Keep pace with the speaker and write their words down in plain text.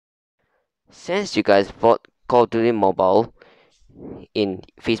Since you guys bought Call of Duty Mobile in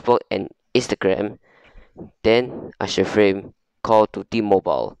Facebook and Instagram, then I should frame Call of Duty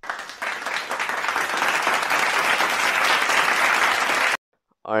Mobile.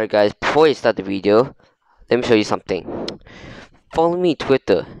 Alright guys, before you start the video, let me show you something. Follow me on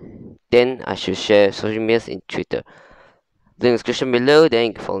Twitter, then I should share social medias in Twitter. Link in the description below, then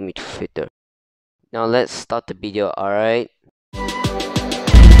you can follow me on Twitter. Now let's start the video, alright?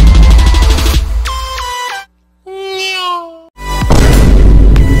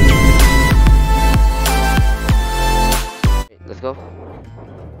 Let's go.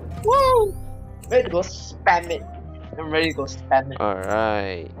 Woo! Ready to go spam it. I'm ready to go spam it.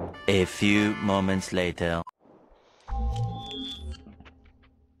 Alright. A few moments later.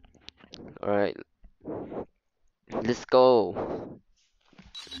 Alright. Let's go.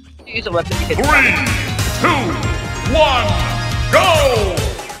 Use a weapon to get 3, 2, 1, go!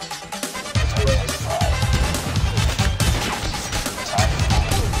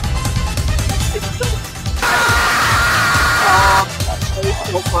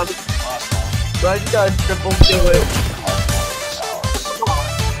 so funny. Bro, you gotta triple kill it.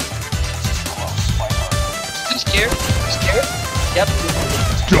 You scared? You scared? Yep.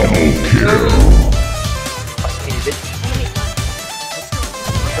 Double kill! Fucking bitch.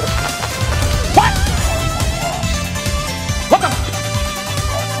 What? What the?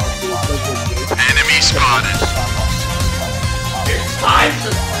 Enemy spotted. It's time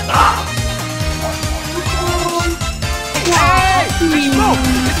to stop! Hey! Hey, Smoke!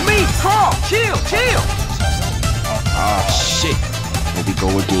 It's me, Carl! Chill, chill! Ah, shit. Here we go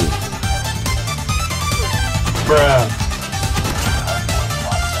again. Bruh.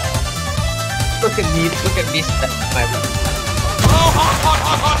 Look at me spam my room. Hot, hot, hot,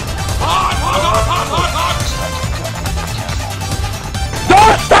 hot, hot! Hot, hot, hot, hot, hot, hot!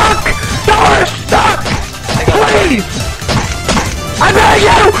 Door stuck! Door stuck! Please! I beg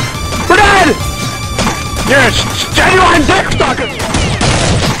you! We're dead! You're a genuine dick sucker!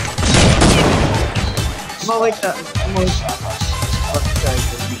 I'm always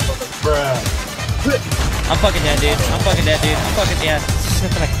Bruh. I'm fucking dead, dude. I'm fucking dead, dude. I'm fucking dead.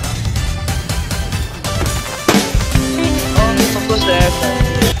 so close there.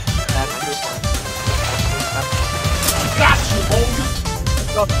 Got you, homie!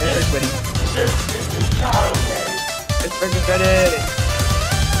 Oh, it's ready. It's freaking ready.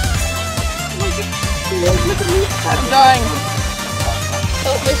 Look at me. I'm dying.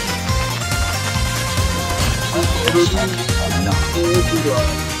 Help me.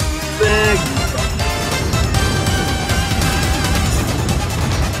 Big.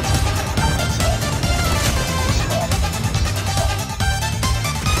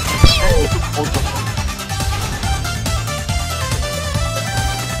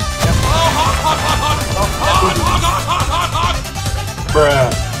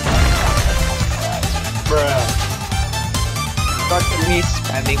 Bruh. Bruh. Start to me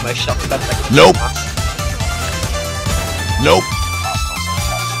spamming my shotgun like a Nope. dumbass. Nope.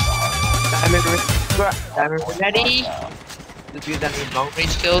 Diamond ready. Let's use that in long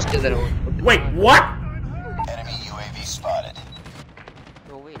range kills because I don't. Wait, what? Enemy UAV spotted.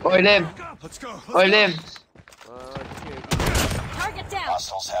 No, wait. Oi, Lim. Let's go. Oi, Lim. Target down.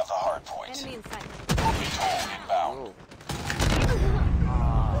 Hostiles have the hard point. Enemy in sight. Patrol inbound. Oh.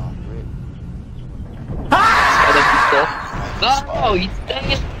 No, he's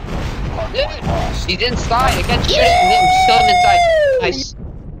staying. Dude, he's inside. I can't shoot him. I'm still inside. Nice.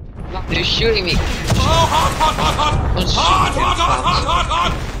 No, they're shooting me. Oh, hot, hot, hot, hot! Don't shoot Hot, me. hot, hot, hot, hot,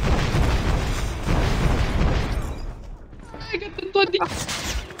 hot! I got the 20.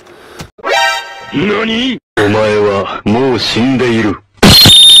 NANI?! お前はもう死んでいる。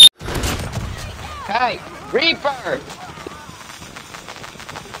 Hey, Reaper!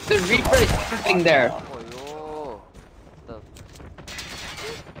 The Reaper is sitting there. Oh, yo.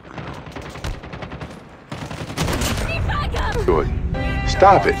 Good.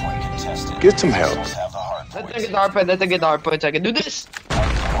 Stop it. Get some help. Hostiles have the hard Let's point. take a hard point. Let's take a hard point. I can do this.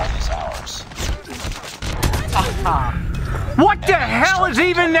 Hardpoint is ours. What the hell is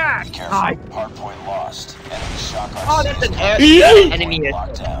even that? Be careful. Hardpoint lost. Enemy shotgun. Oh, that's an air enemy here.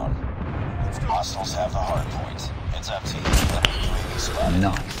 Locked down. Hostiles have the hard point. It's up to you. Enemy UAV spotted.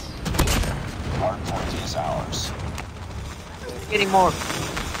 Nice. Hardpoint is ours. Getting more.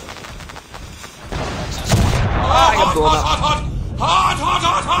 Access point. Ah, I got blown up. Hot, hot,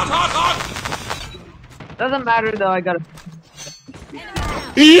 hot, hot, hot, hot, hot! Doesn't matter though. I gotta.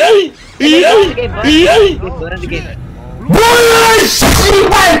 EA! EA! EA! Burn the game.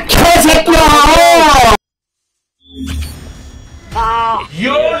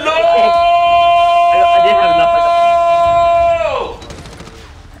 YOLO!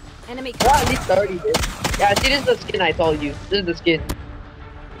 30 did. Yeah, see, this is the skin I told you. This is the skin.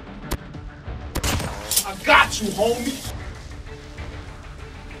 I got you, homie.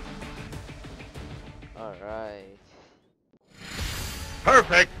 Alright.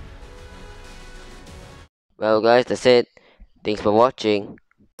 Perfect. Well guys, that's it. Thanks for watching.